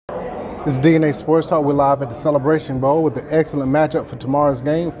This is DNA Sports Talk. We're live at the Celebration Bowl with an excellent matchup for tomorrow's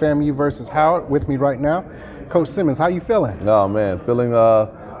game, FAMU versus Howard. With me right now, Coach Simmons. How you feeling? Oh man, feeling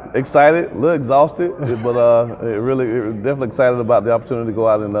excited, a little exhausted, but definitely excited about the opportunity to go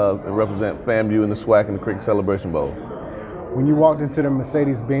out and represent FAMU in the SWAC and the Cricket Celebration Bowl. When you walked into the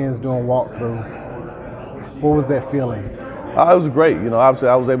Mercedes-Benz doing walkthrough, what was that feeling? It was great. You know, obviously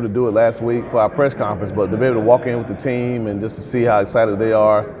I was able to do it last week for our press conference, but to be able to walk in with the team and just to see how excited they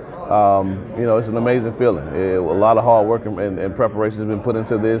are, you know, it's an amazing feeling. A lot of hard work and preparation has been put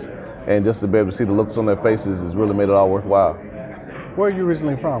into this, and just to be able to see the looks on their faces has really made it all worthwhile. Where are you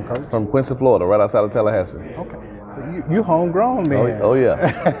originally from, Coach? From Quincy, Florida, right outside of Tallahassee. Okay, so you homegrown then. Oh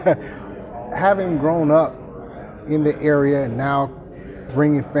yeah. Having grown up in the area and now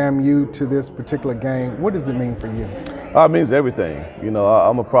bringing FAMU to this particular game, what does it mean for you? It means everything. You know,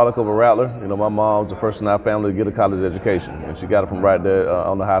 I'm a product of a Rattler. You know, my mom was the first in our family to get a college education, and she got it from right there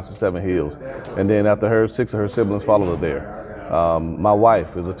on the House of Seven Hills. And then after her, 6 of her siblings followed her there. My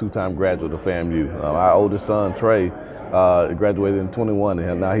wife is a 2-time graduate of FAMU. Our oldest son, Trey, graduated in 21,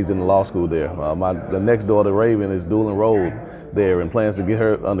 and now he's in the law school there. The next daughter, Raven, is dual enrolled there and plans to get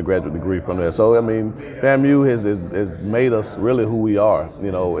her undergraduate degree from there. So, I mean, FAMU has made us really who we are,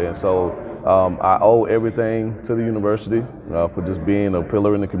 you know, and so I owe everything to the university for just being a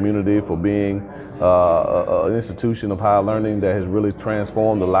pillar in the community, for being an institution of higher learning that has really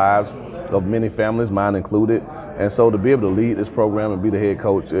transformed the lives of many families, mine included. And so to be able to lead this program and be the head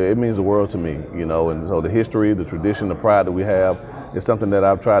coach, it means the world to me, you know. And so the history, the tradition, the pride that we have is something that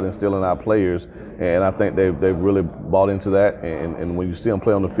I've tried to instill in our players, and I think they've really bought into that. And when you see them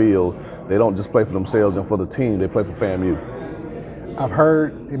play on the field, they don't just play for themselves and for the team, they play for FAMU. I've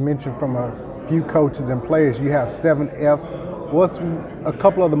heard it mentioned from a few coaches and players, you have 7 Fs. What's a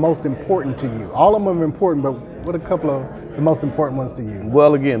couple of the most important to you? All of them are important, but what are a couple of the most important ones to you?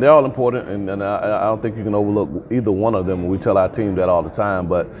 Well, again, they're all important, and I don't think you can overlook either one of them. We tell our team that all the time,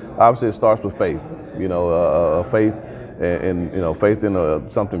 but obviously it starts with faith. You know, faith and you know, faith in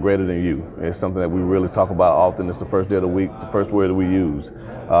something greater than you. It's something that we really talk about often. It's the first day of the week, the first word that we use.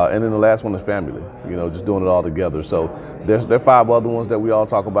 And then the last one is family, you know, just doing it all together. So there are 5 other ones that we all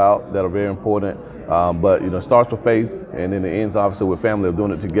talk about that are very important. But, you know, it starts with faith, and then it ends obviously with family of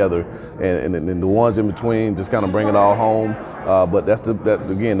doing it together. And then the ones in between just kind of bring it all home. But that's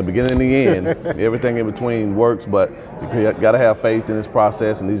again, the beginning and the end. Everything in between works, but you got to have faith in this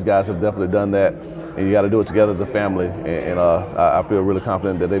process, and these guys have definitely done that. And you got to do it together as a family, and I feel really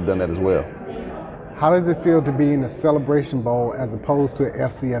confident that they've done that as well. How does it feel to be in the Celebration Bowl as opposed to an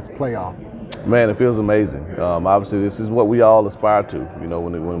FCS playoff? Man, it feels amazing. Obviously, this is what we all aspire to. You know,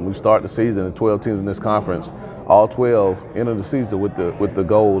 when we start the season, the 12 teams in this conference, all 12 enter the season with the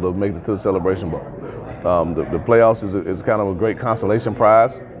goal of making it to the Celebration Bowl. The playoffs is kind of a great consolation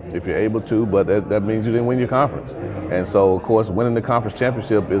prize if you're able to, but that means you didn't win your conference. And so, of course, winning the conference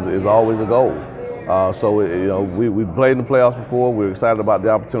championship is always a goal. So, you know, we played in the playoffs before. We were excited about the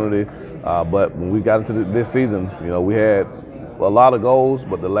opportunity, but when we got into this season, you know, we had a lot of goals,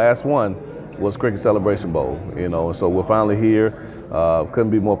 but the last one was Cricket Celebration Bowl. You know, and so we're finally here. Couldn't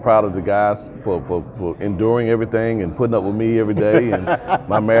be more proud of the guys for enduring everything and putting up with me every day and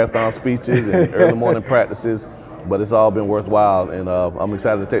my marathon speeches and early morning practices. But it's all been worthwhile, and I'm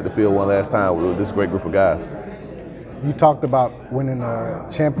excited to take the field one last time with this great group of guys. You talked about winning a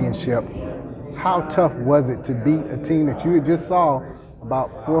championship. How tough was it to beat a team that you had just saw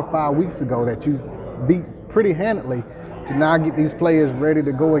about 4 or 5 weeks ago that you beat pretty handily, to now get these players ready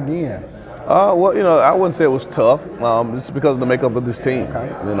to go again? Well, you know, I wouldn't say it was tough. Just because of the makeup of this team.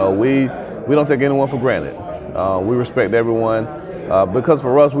 Okay. You know, we don't take anyone for granted. We respect everyone because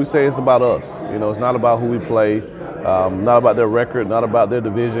for us, we say it's about us. You know, it's not about who we play, not about their record, not about their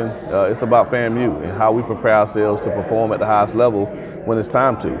division. It's about FAMU and how we prepare ourselves to perform at the highest level when it's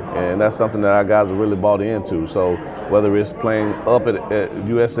time to, and that's something that our guys are really bought into. So whether it's playing up at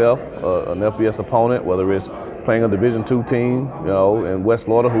USF, an FBS opponent, whether it's playing a Division II team, you know, in West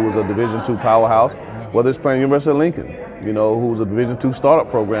Florida, who was a Division II powerhouse, whether it's playing University of Lincoln, you know, who was a Division II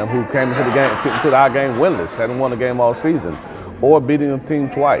startup program, who came into the game, into our game winless, hadn't won a game all season, or beating a team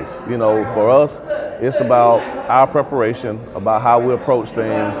twice. You know, for us, it's about our preparation, about how we approach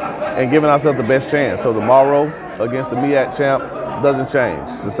things, and giving ourselves the best chance. So tomorrow, against the MEAC champ, doesn't change.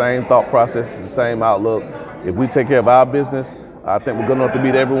 It's the same thought process, it's the same outlook. If we take care of our business, I think we're good enough to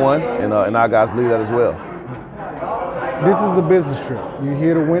beat everyone, and our guys believe that as well. This is a business trip. You're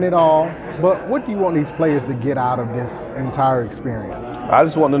here to win it all, but what do you want these players to get out of this entire experience? I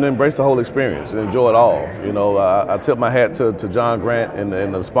just want them to embrace the whole experience and enjoy it all. You know, I tip my hat to John Grant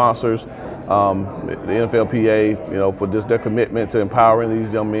and the sponsors the NFLPA, you know, for just their commitment to empowering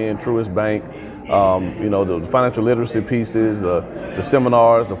these young men, Truist Bank, you know, the financial literacy pieces, the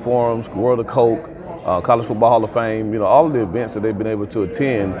seminars, the forums, World of Coke, College Football Hall of Fame, you know, all of the events that they've been able to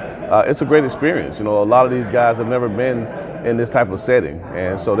attend. It's a great experience. You know, a lot of these guys have never been in this type of setting,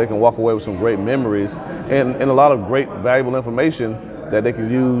 and so they can walk away with some great memories and a lot of great valuable information that they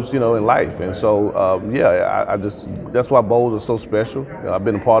can use, you know, in life. And so, yeah, I just, that's why bowls are so special. You know, I've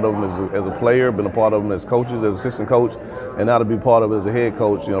been a part of them as a player, been a part of them as coaches, as assistant coach, and now to be part of it as a head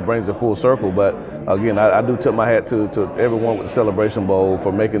coach, you know, brings it full circle. But again, I do tip my hat to everyone with the Celebration Bowl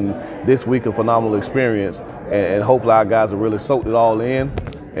for making this week a phenomenal experience, and hopefully our guys have really soaked it all in.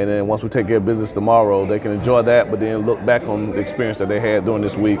 And then once we take care of business tomorrow, they can enjoy that, but then look back on the experience that they had during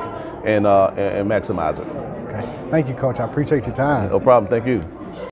this week and maximize it. Okay. Thank you, Coach. I appreciate your time. No problem. Thank you.